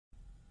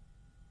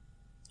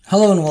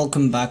Hello and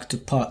welcome back to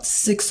part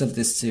 6 of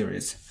this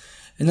series.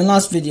 In the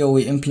last video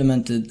we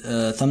implemented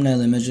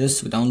thumbnail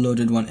images. We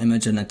downloaded one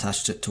image and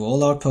attached it to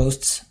all our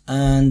posts,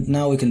 and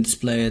now we can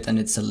display it and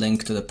it's a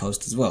link to the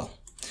post as well.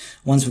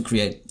 Once we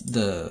create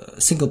the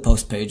single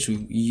post page,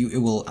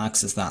 it will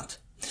access that.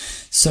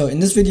 So in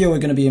this video we're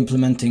going to be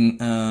implementing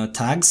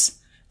tags.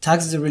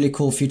 Tags is a really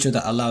cool feature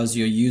that allows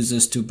your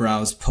users to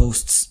browse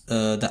posts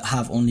that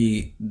have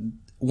only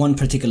one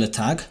particular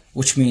tag,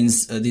 which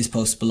means these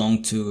posts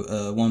belong to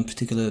one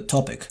particular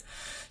topic.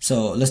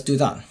 So let's do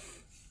that.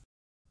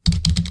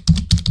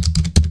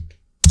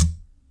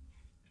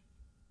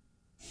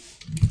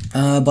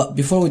 But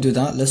before we do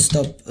that, let's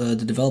stop the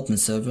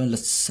development server.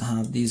 Let's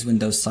have these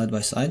windows side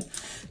by side,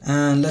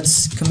 and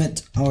let's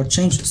commit our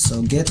changes.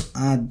 So get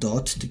add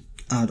dot to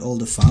add all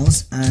the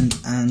files, and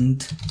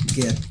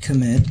get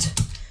commit,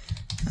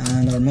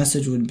 and our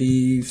message would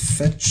be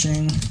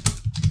fetching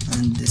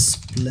and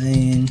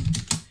displaying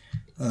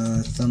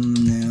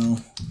thumbnail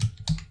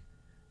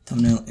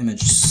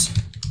images.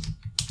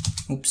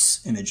 Oops,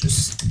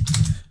 images.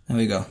 There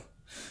we go.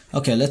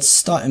 Okay, let's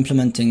start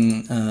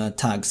implementing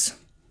tags.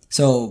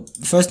 So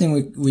the first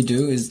thing we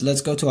do is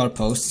let's go to our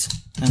posts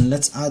and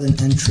let's add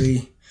an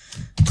entry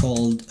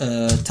called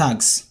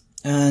tags.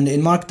 And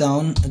in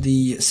Markdown,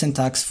 the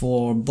syntax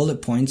for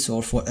bullet points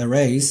or for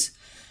arrays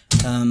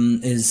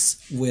is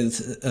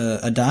with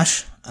a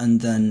dash,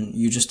 and then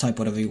you just type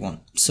whatever you want.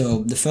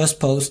 So the first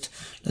post,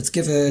 let's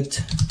give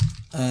it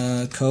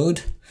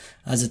code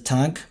as a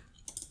tag.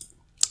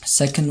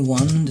 Second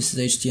one, this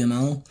is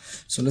HTML,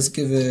 so let's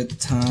give it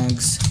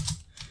tags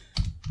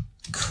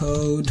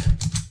code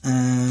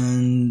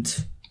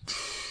and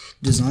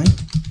design.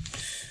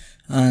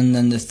 And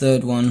then the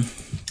third one,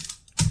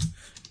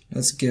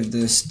 let's give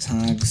this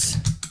tags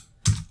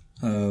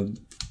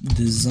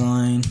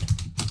design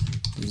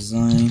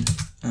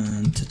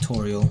and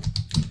tutorial.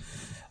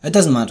 It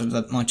doesn't matter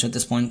that much at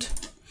this point.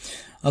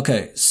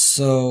 Okay,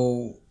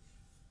 so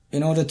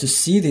in order to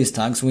see these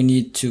tags we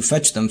need to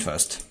fetch them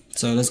first.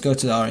 So let's go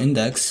to our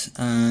index,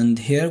 and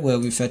here where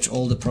we fetch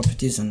all the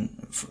properties and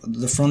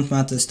the front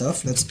matter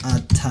stuff, let's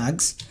add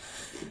tags,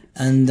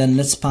 and then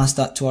let's pass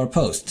that to our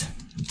post.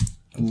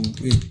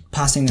 We're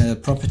passing a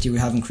property we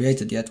haven't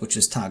created yet, which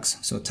is tags.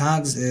 So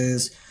tags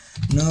is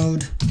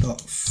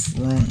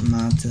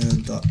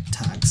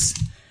node.frontmatter.tags.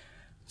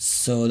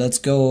 So let's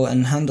go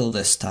and handle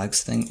this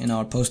tags thing in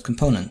our post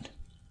component.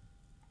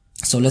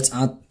 So let's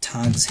add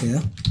tags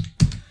here.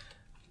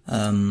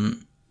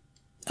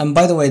 And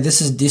by the way,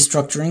 this is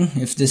destructuring,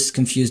 if this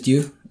confused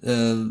you.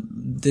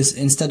 This,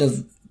 instead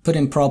of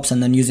putting props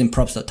and then using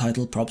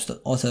props.title,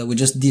 props.author, we're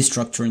just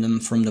destructuring them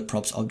from the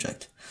props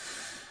object.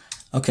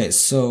 Okay,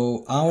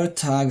 so our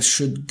tags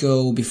should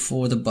go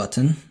before the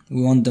button.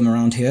 We want them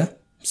around here.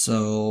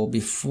 So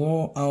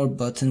before our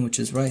button, which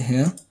is right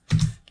here,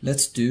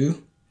 let's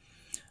do,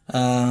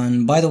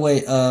 and by the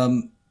way,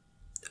 I'm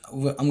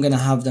gonna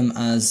have them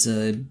as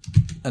a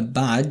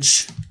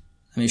badge.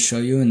 Let me show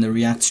you in the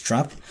React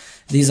strap.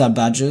 These are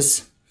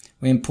badges.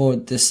 We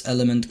import this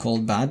element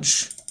called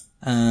badge,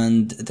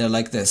 and they're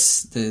like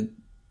this.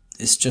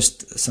 It's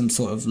just some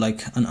sort of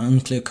like an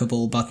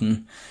unclickable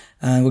button,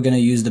 and we're gonna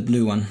use the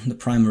blue one, the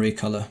primary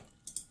color.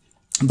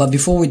 But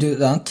before we do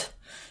that,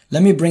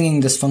 let me bring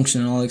in this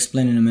function and I'll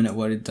explain in a minute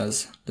what it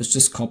does. Let's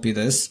just copy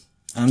this.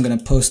 I'm gonna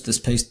post this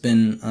paste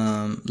bin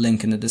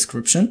link in the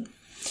description,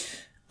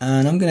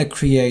 and I'm gonna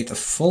create a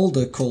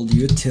folder called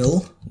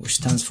util, which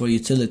stands for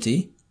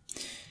utility.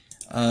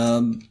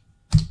 And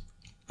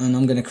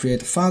I'm gonna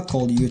create a file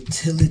called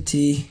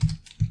utility.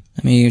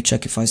 Let me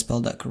check if I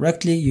spelled that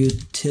correctly.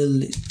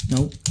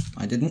 Nope,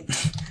 I didn't.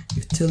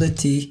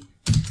 Utility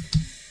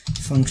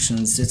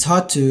functions. It's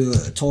hard to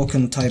talk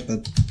and type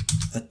at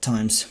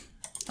times.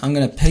 I'm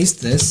gonna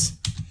paste this,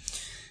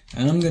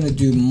 and I'm gonna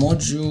do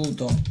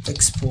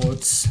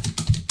module.exports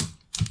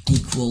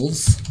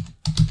equals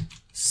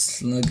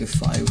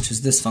slugify, which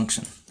is this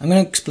function. I'm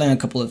gonna explain a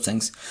couple of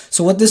things.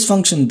 So what this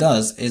function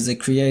does is it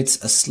creates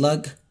a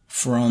slug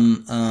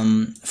from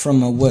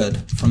a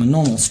word, from a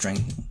normal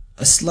string.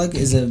 A slug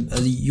is a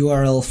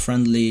URL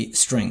friendly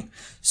string.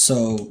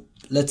 So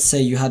let's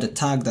say you had a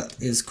tag that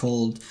is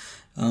called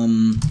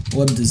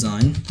web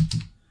design,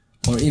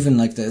 or even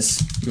like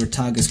this, your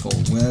tag is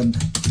called web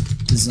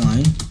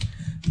design.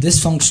 This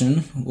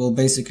function will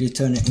basically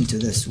turn it into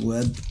this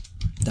web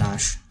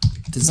dash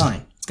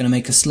design. It's gonna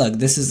make a slug.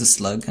 This is a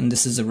slug and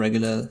this is a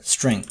regular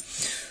string.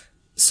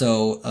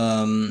 So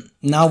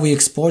now we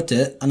export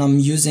it, and I'm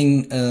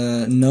using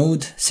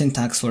Node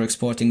syntax for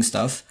exporting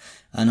stuff,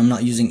 and I'm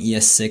not using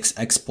ES6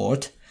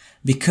 export,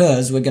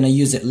 because we're going to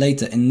use it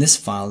later in this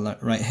file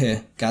right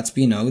here,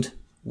 Gatsby Node,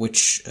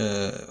 which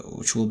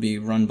will be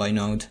run by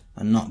Node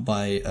and not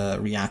by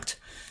React.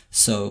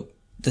 So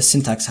the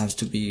syntax has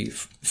to be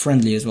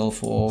friendly as well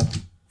for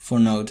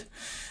Node.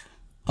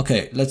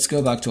 Okay, let's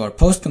go back to our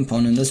post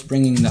component. Let's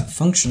bring in that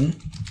function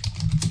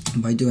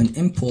by doing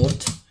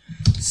import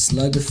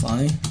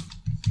slugify.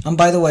 And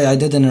by the way, I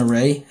did an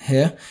array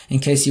here in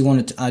case you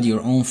wanted to add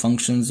your own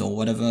functions or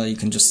whatever. You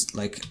can just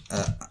like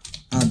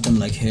add them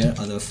like here,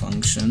 other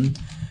function,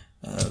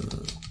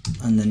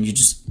 and then you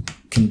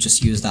can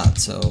just use that.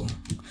 So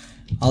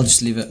I'll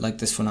just leave it like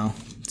this for now.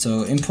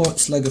 So import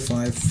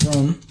Slugify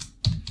from,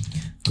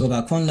 go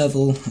back one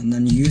level, and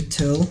then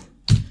util,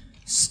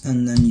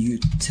 and then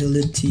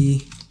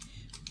utility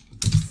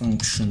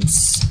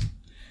functions.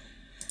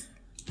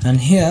 And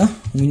here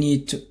we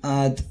need to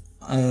add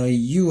a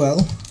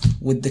UL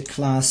with the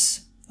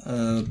class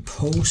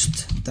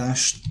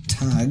post-tags.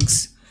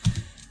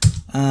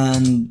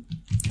 And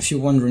if you're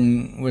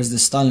wondering where's the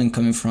styling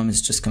coming from,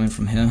 it's just coming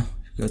from here.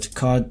 Go to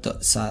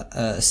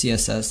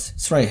card.css,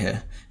 it's right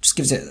here. Just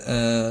gives it,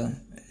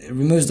 it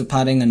removes the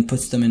padding and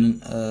puts them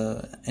in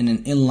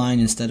an inline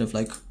instead of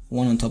like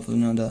one on top of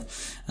another,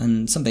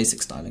 and some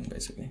basic styling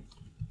basically.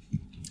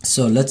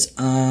 So let's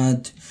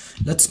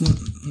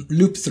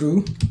loop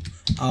through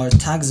our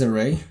tags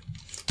array.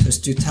 Let's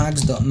do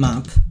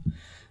tags.map,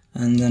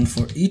 and then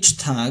for each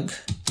tag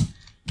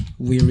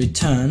we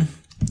return.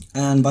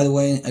 And by the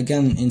way,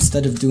 again,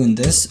 instead of doing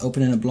this,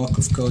 opening a block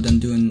of code and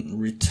doing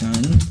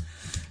return,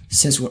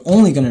 since we're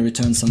only going to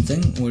return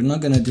something, we're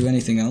not going to do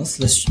anything else.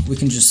 We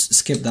can just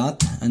skip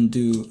that and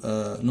do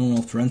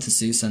normal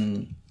parentheses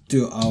and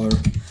do our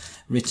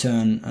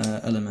return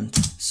element.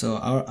 So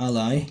our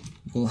ally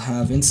will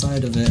have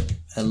inside of it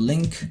a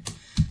link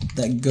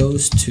that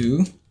goes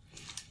to,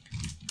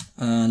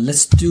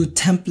 let's do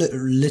template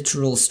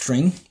literal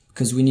string,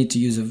 because we need to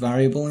use a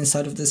variable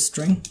inside of this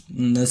string.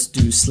 And let's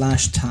do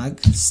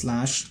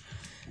 /tag/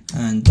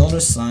 and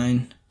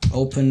 $,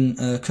 open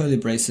curly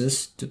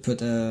braces to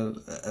put a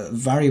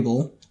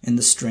variable in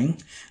the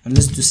string, and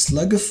let's do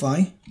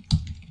slugify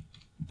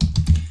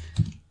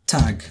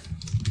tag.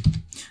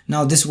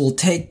 Now this will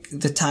take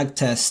the tag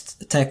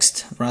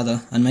text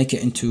rather and make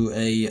it into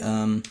a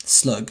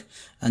slug,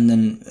 and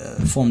then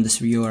form this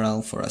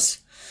URL for us.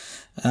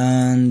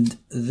 And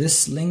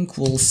this link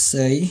will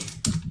say,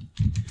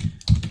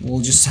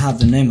 we'll just have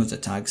the name of the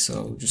tag,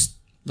 so just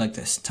like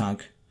this,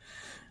 tag.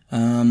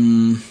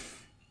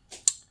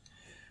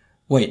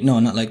 Wait, no,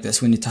 not like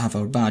this. We need to have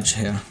our badge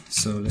here.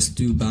 So let's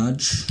do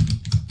badge,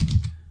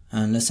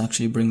 and let's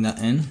actually bring that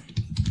in.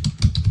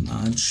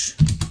 Badge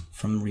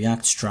from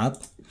React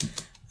strap,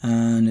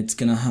 and it's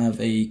gonna have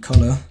a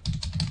color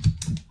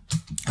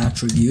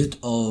attribute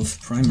of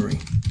primary,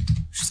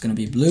 which is gonna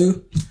be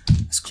blue.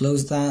 Let's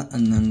close that,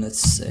 and then let's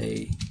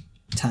say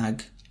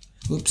tag.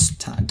 Oops,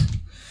 tag.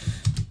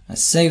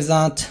 Let's save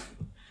that.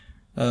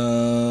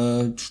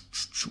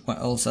 What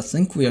else? I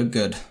think we are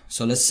good.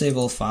 So let's save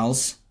all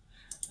files,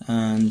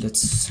 and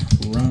let's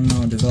run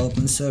our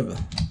development server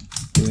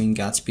doing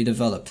Gatsby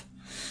develop.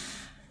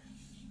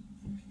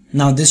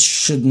 Now this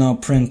should now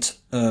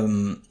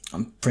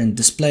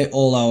display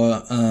all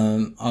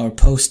our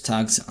post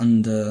tags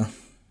under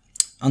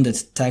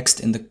text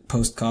in the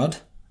post card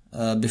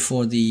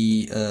before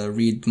the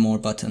read more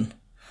button.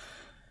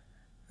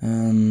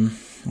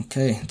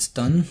 Okay, it's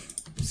done.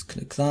 Let's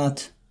click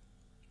that,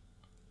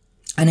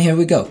 and here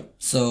we go.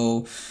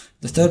 So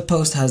the third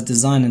post has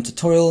design and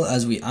tutorial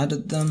as we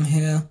added them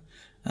here,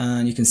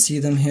 and you can see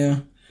them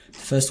here. The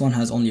first one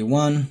has only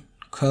one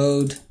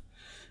code,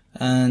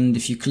 and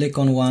if you click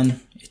on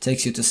one, it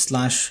takes you to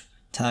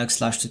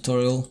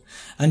 /tag/tutorial.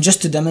 And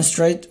just to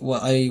demonstrate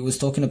what I was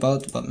talking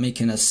about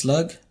making a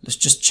slug, let's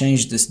just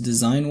change this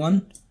design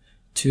one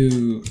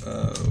to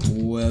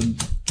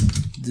web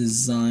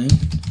design,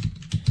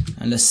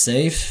 and let's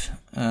save.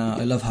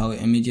 I love how it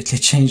immediately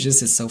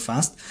changes, it's so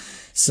fast.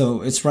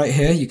 So it's right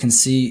here, you can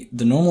see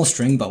the normal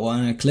string, but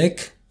when I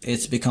click,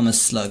 it's become a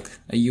slug,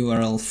 a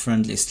URL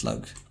friendly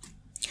slug.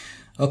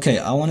 Okay,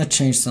 I want to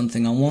change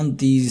something. I want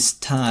these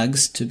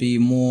tags to be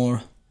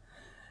more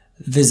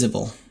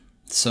visible.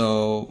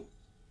 So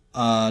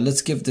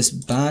let's give this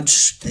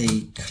badge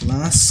a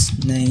class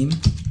name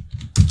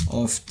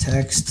of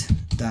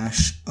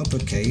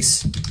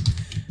text-uppercase,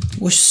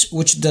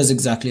 which does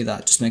exactly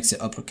that, just makes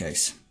it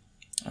uppercase.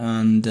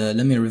 And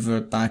let me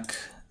revert back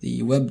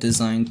the web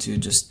design to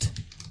just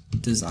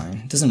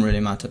design. It doesn't really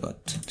matter,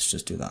 but let's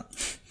just do that.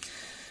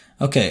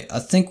 Okay, I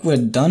think we're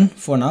done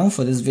for now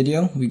for this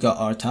video. We got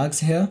our tags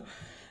here,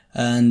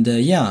 and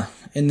yeah,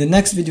 in the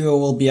next video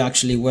we'll be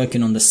actually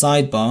working on the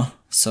sidebar.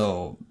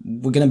 So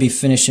we're gonna be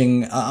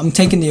finishing, I'm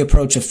taking the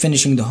approach of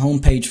finishing the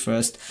home page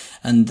first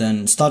and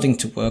then starting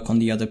to work on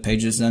the other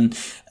pages. And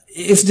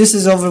if this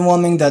is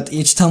overwhelming that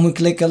each time we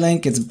click a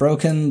link it's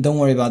broken, don't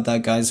worry about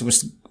that, guys.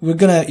 We're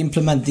gonna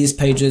implement these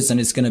pages, and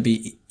it's gonna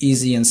be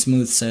easy and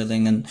smooth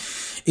sailing and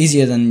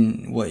easier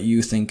than what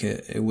you think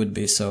it would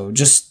be. So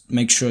just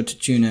make sure to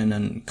tune in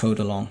and code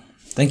along.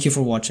 Thank you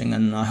for watching,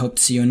 and I hope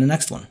to see you in the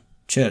next one.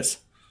 Cheers.